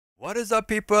What is up,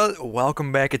 people?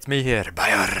 Welcome back, it's me here,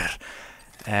 Byor.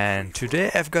 And today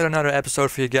I've got another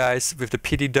episode for you guys with the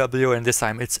PDW, and this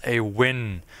time it's a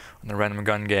win on the random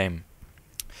gun game.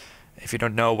 If you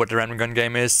don't know what the random gun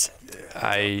game is,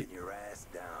 I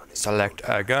select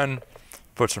a gun,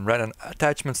 put some random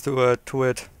attachments to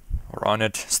it, or on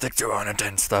it, stick to on it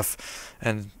and stuff.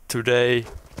 And today,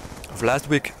 of last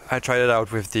week, I tried it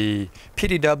out with the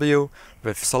PDW,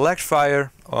 with select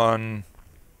fire on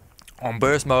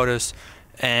burst modus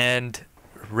and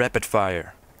rapid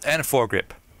fire and a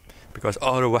foregrip, because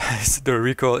otherwise the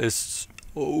recoil is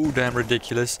so damn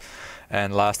ridiculous.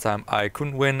 And last time I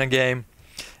couldn't win a game,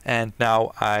 and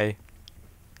now I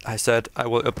said I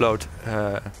will upload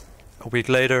a week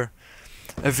later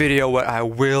a video where I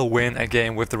will win a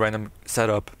game with the random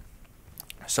setup.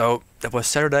 So that was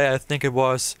Saturday, I think it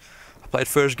was. I played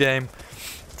first game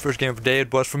of the day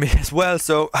it was for me as well,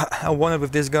 so I won it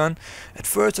with this gun. At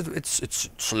first it's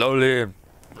slowly,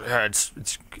 yeah,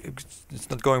 it's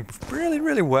not going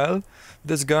really well with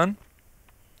this gun,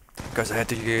 because I had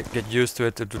to get used to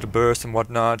it, to the burst and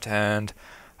whatnot, and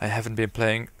I haven't been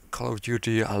playing Call of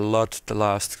Duty a lot the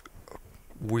last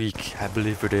week, I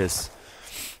believe it is.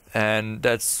 And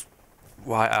that's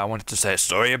why I wanted to say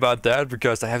sorry about that,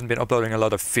 because I haven't been uploading a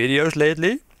lot of videos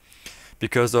lately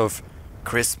because of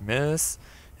Christmas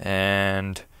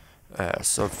and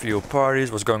so few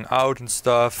parties, was going out and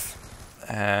stuff,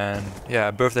 and yeah,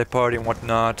 birthday party and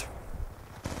whatnot.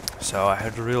 So I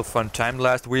had a real fun time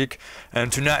last week,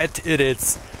 and tonight it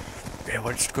is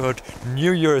what's it called,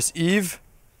 New Year's Eve,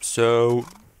 so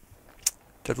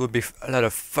that will be a lot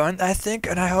of fun, I think,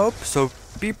 and I hope. So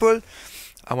people,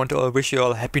 I want to wish you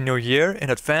all a Happy New Year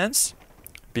in advance.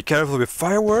 Be careful with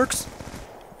fireworks,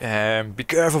 and be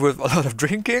careful with a lot of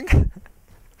drinking.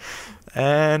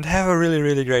 And have a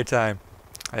really great time.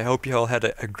 I hope you all had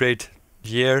a great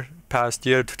year, past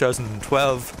year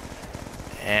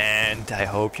 2012, and I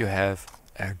hope you have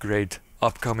a great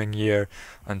upcoming year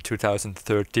on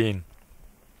 2013.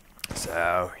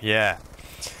 So yeah.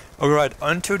 Alright,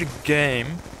 onto the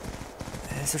game.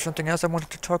 Is there something else I wanted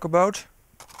to talk about?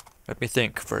 Let me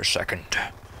think for a second.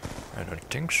 I don't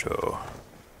think so.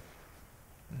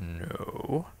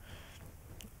 No.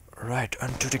 Right,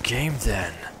 onto the game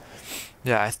then.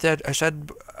 Yeah,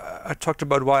 I talked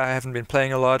about why I haven't been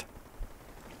playing a lot,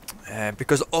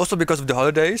 because of the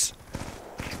holidays.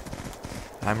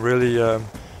 I'm really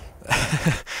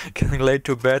getting late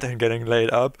to bed and getting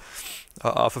late up,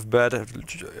 off of bed at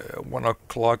 1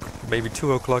 o'clock, maybe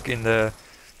 2 o'clock in the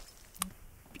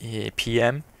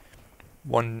PM.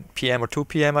 1 PM or 2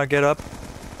 PM I get up.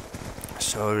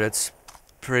 So that's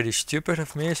pretty stupid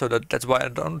of me. So that's why I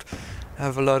don't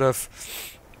have a lot of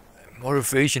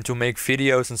motivation to make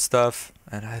videos and stuff,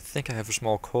 and I think I have a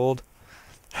small cold.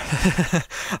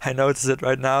 I notice it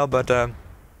right now, but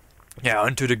yeah,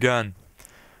 onto the gun.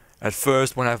 At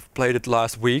first, when I played it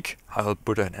last week, I'll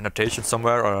put an annotation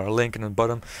somewhere or a link in the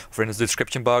bottom or in the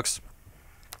description box.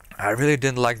 I really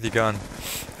didn't like the gun.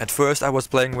 At first I was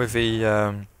playing with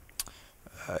the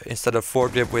instead of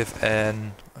foregrip with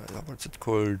an what's it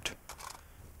called,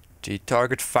 the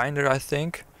target finder, I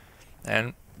think,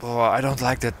 and I don't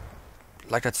like that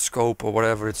scope or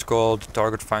whatever it's called,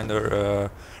 target finder,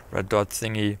 red dot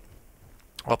thingy,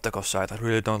 optical sight. I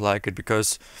really don't like it,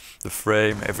 because the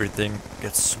frame, everything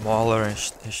gets smaller and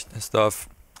stuff.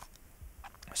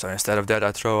 So instead of that,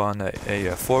 I throw on a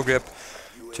foregrip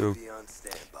to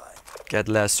get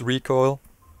less recoil,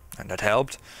 and that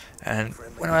helped. And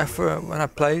when I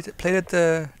played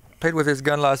with this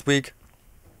gun last week,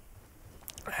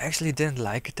 I actually didn't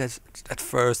like it at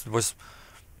first. It was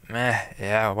meh,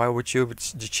 yeah, why would you?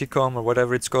 It's the Chicom or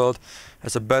whatever it's called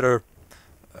has a better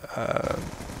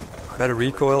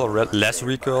recoil, or less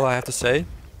recoil, I have to say.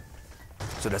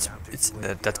 So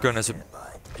that gun is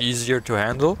easier to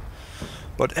handle.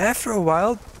 But after a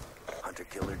while,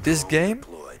 this game,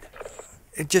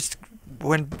 it just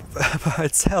went by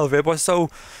itself. It was so,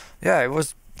 yeah, it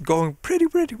was going pretty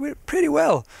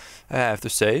well, I have to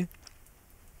say.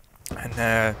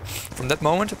 And from that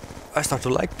moment, I started to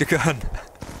like the gun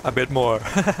a bit more.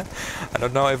 I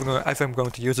don't know if I'm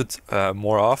going to use it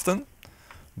more often,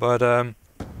 but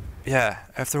yeah,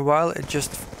 after a while it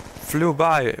just flew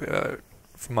by,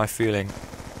 from my feeling.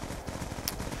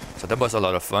 So that was a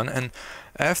lot of fun, and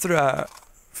after a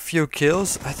few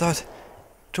kills I thought,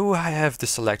 do I have the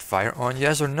select fire on,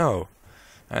 yes or no?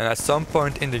 And at some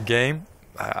point in the game,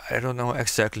 I don't know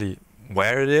exactly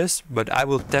where it is, but I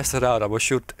will test it out. I will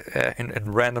shoot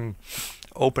in random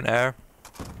open air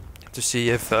to see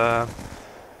if I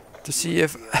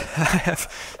have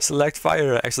select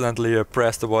fire accidentally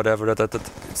pressed or whatever, that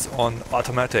it's on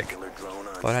automatic.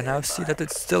 but I now see that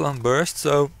it's still on burst,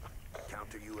 so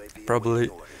probably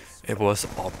it was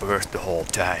on burst the whole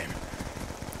time.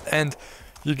 And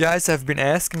you guys have been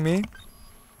asking me,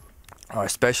 or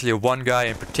especially one guy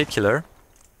in particular,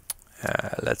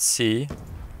 let's see,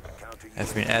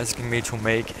 have been asking me to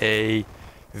make a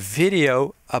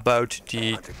video about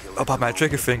my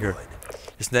trigger finger.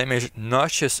 His name is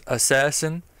Nauseous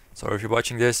Assassin, so if you're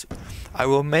watching this, I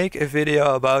will make a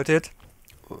video about it,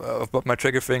 about my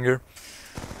trigger finger,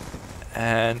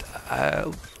 and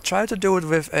I'll try to do it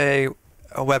with a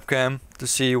webcam to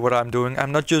see what I'm doing.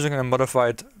 I'm not using a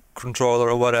modified controller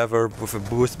or whatever with a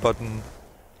boost button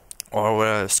or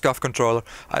a scuff controller.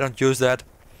 I don't use that.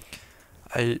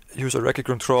 I use a regular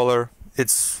controller.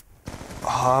 It's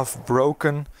half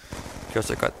broken because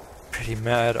I got pretty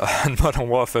mad on Modern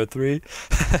Warfare 3.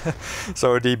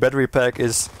 So the battery pack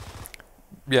is,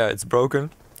 yeah, it's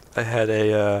broken. I had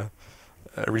a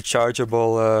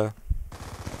rechargeable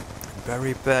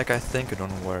battery pack, I think. I don't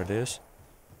know where it is.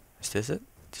 Is this it?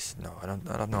 No, I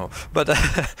don't know. But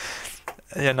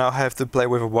yeah, now I have to play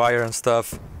with a wire and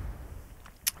stuff.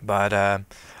 But I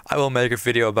will make a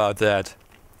video about that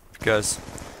because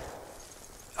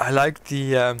I like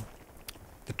the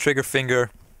trigger finger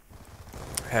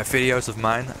videos of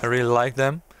mine. I really like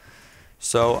them,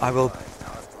 so I will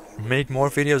make more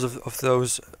videos of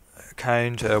those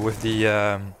kind with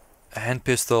the hand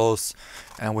pistols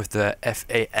and with the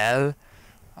FAL.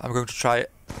 I'm going to try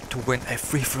to win a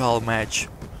free-for-all match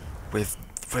with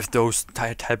those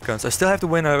type guns. I still have to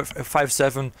win a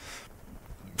 5-7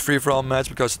 free-for-all match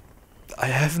because I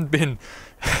haven't been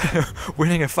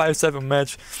winning a 5-7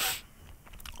 match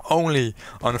only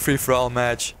on a free-for-all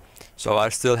match, so I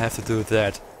still have to do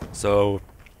that. So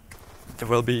there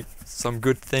will be some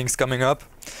good things coming up,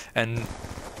 and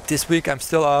this week I'm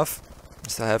still off. I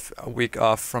still have a week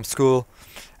off from school,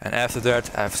 and after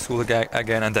that I have school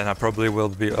again, and then I probably will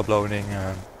be uploading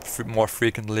more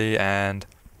frequently and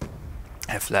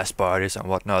have less parties and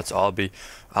whatnot. So I'll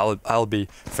be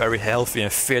very healthy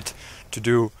and fit to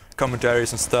do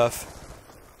commentaries and stuff,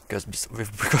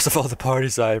 because of all the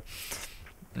parties I'm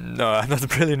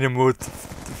not really in the mood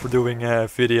for doing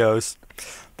videos.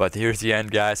 But here's the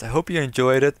end, guys. I hope you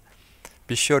enjoyed it.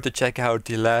 Be sure to check out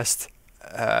the last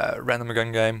random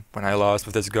gun game when I lost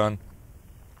with this gun,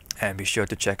 and be sure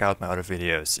to check out my other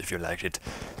videos if you liked it,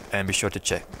 and be sure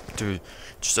to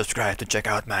subscribe to check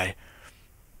out my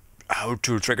how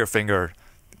to trigger finger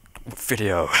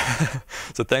video.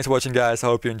 So thanks for watching, guys. I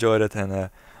hope you enjoyed it, and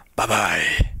bye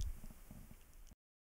bye.